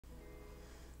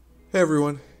Hey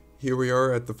everyone, here we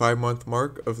are at the 5-month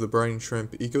mark of the brine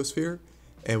shrimp ecosphere,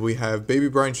 and we have baby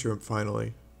brine shrimp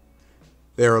finally.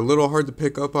 They are a little hard to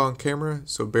pick up on camera,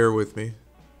 so bear with me.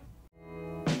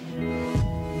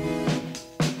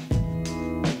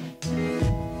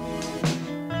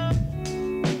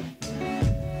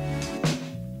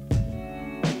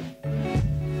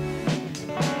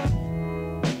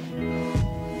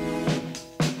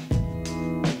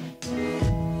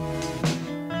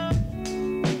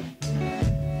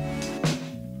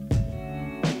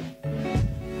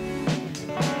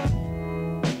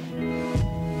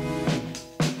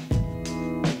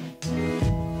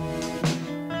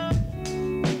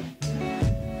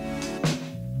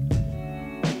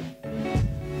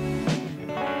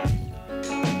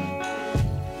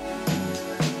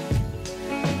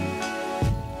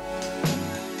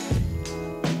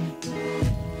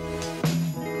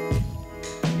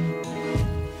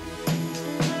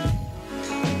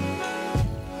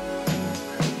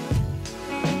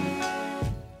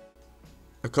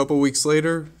 A couple weeks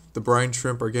later, the brine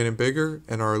shrimp are getting bigger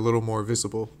and are a little more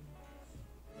visible.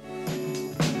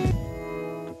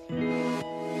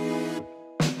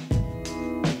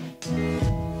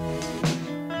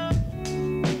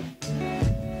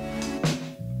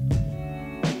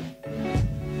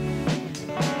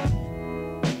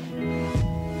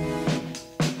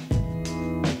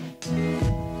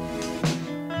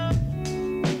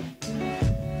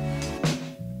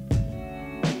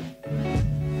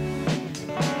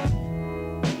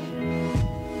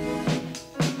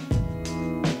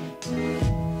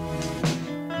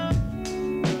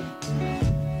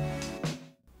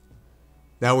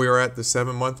 Now we are at the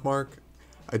 7-month mark.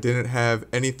 I didn't have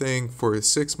anything for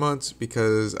 6 months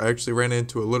because I actually ran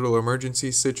into a little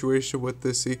emergency situation with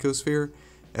this ecosphere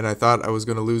and I thought I was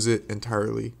going to lose it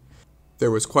entirely.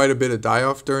 There was quite a bit of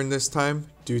die-off during this time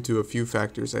due to a few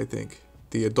factors, I think.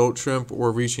 The adult shrimp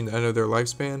were reaching the end of their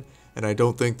lifespan, and I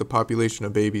don't think the population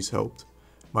of babies helped.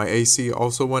 My AC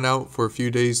also went out for a few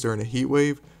days during a heat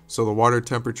wave, so the water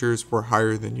temperatures were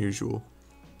higher than usual.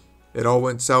 It all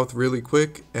went south really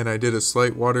quick, and I did a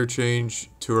slight water change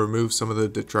to remove some of the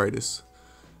detritus.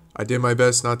 I did my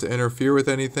best not to interfere with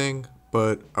anything,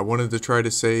 but I wanted to try to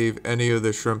save any of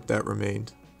the shrimp that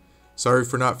remained. Sorry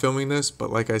for not filming this,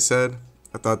 but like I said,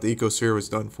 I thought the ecosphere was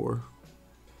done for.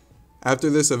 After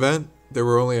this event, there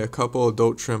were only a couple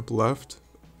adult shrimp left.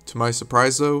 To my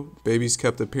surprise though, babies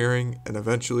kept appearing, and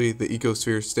eventually the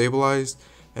ecosphere stabilized,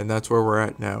 and that's where we're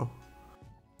at now.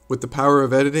 With the power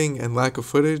of editing and lack of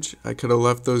footage, I could have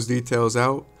left those details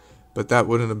out, but that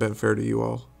wouldn't have been fair to you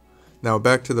all. Now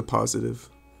back to the positive.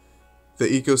 The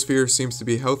ecosphere seems to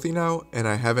be healthy now, and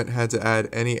I haven't had to add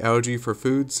any algae for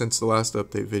food since the last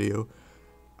update video.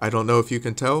 I don't know if you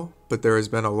can tell, but there has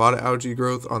been a lot of algae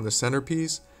growth on the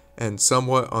centerpiece and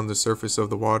somewhat on the surface of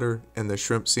the water, and the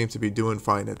shrimp seem to be doing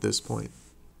fine at this point.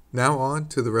 Now on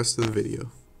to the rest of the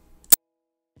video.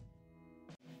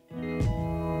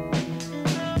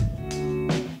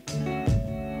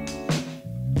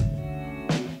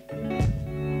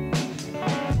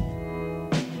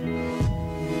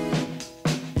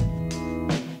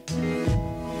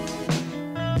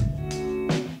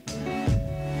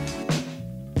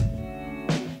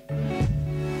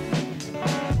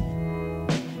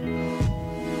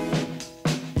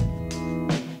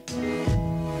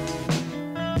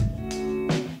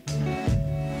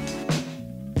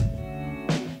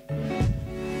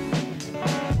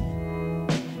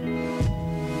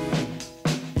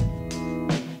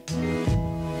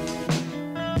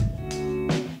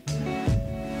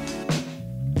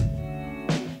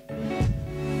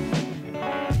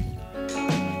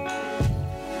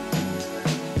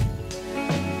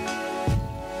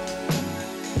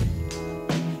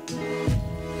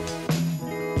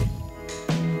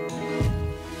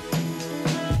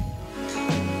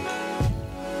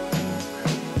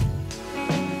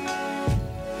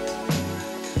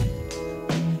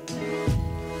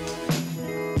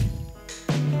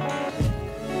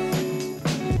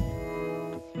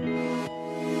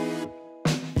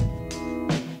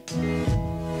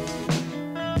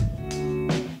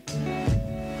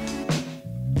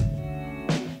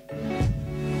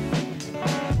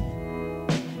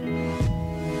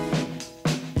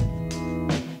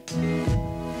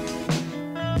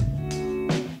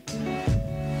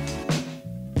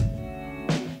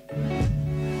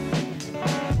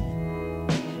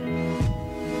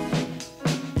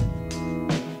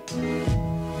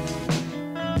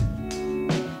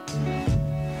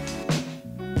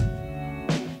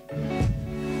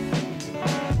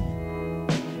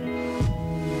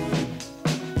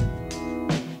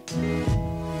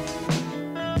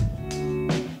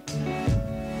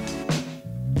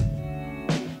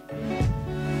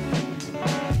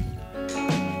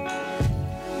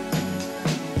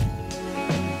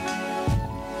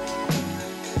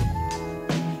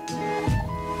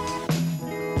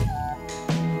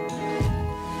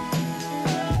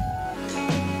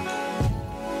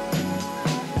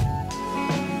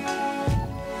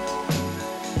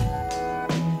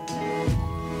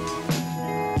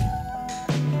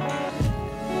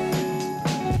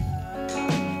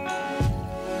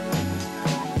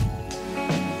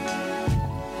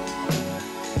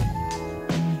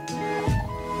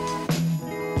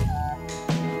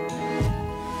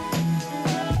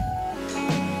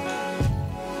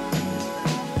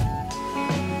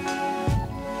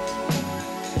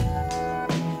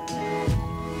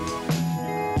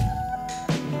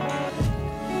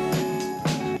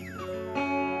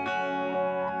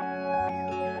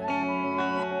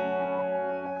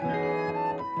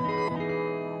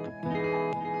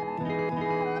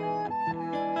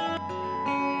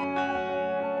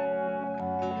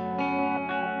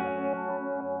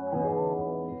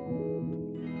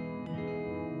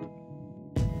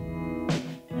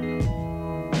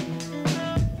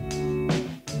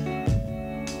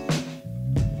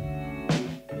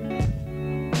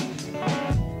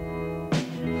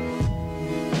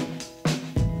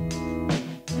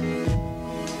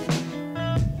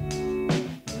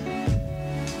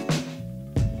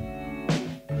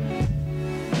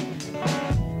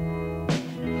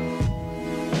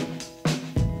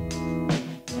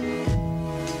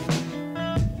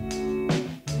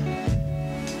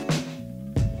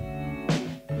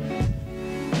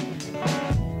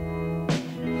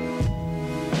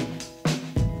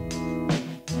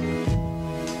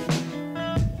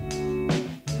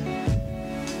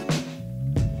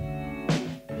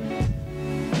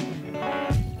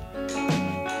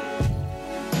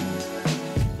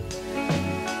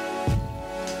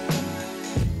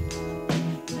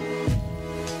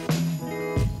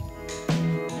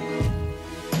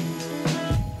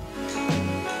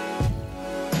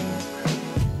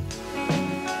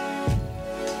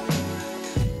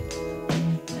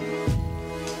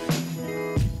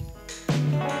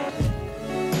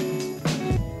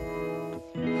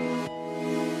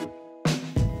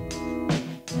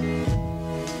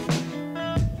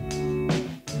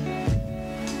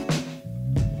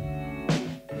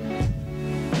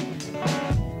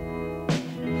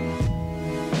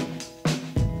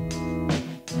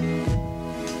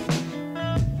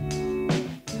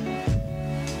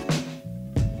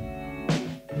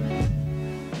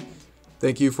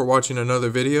 Thank you for watching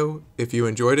another video. If you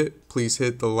enjoyed it, please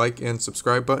hit the like and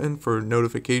subscribe button for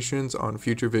notifications on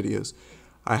future videos.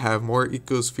 I have more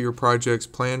Ecosphere projects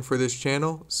planned for this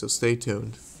channel, so stay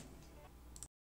tuned.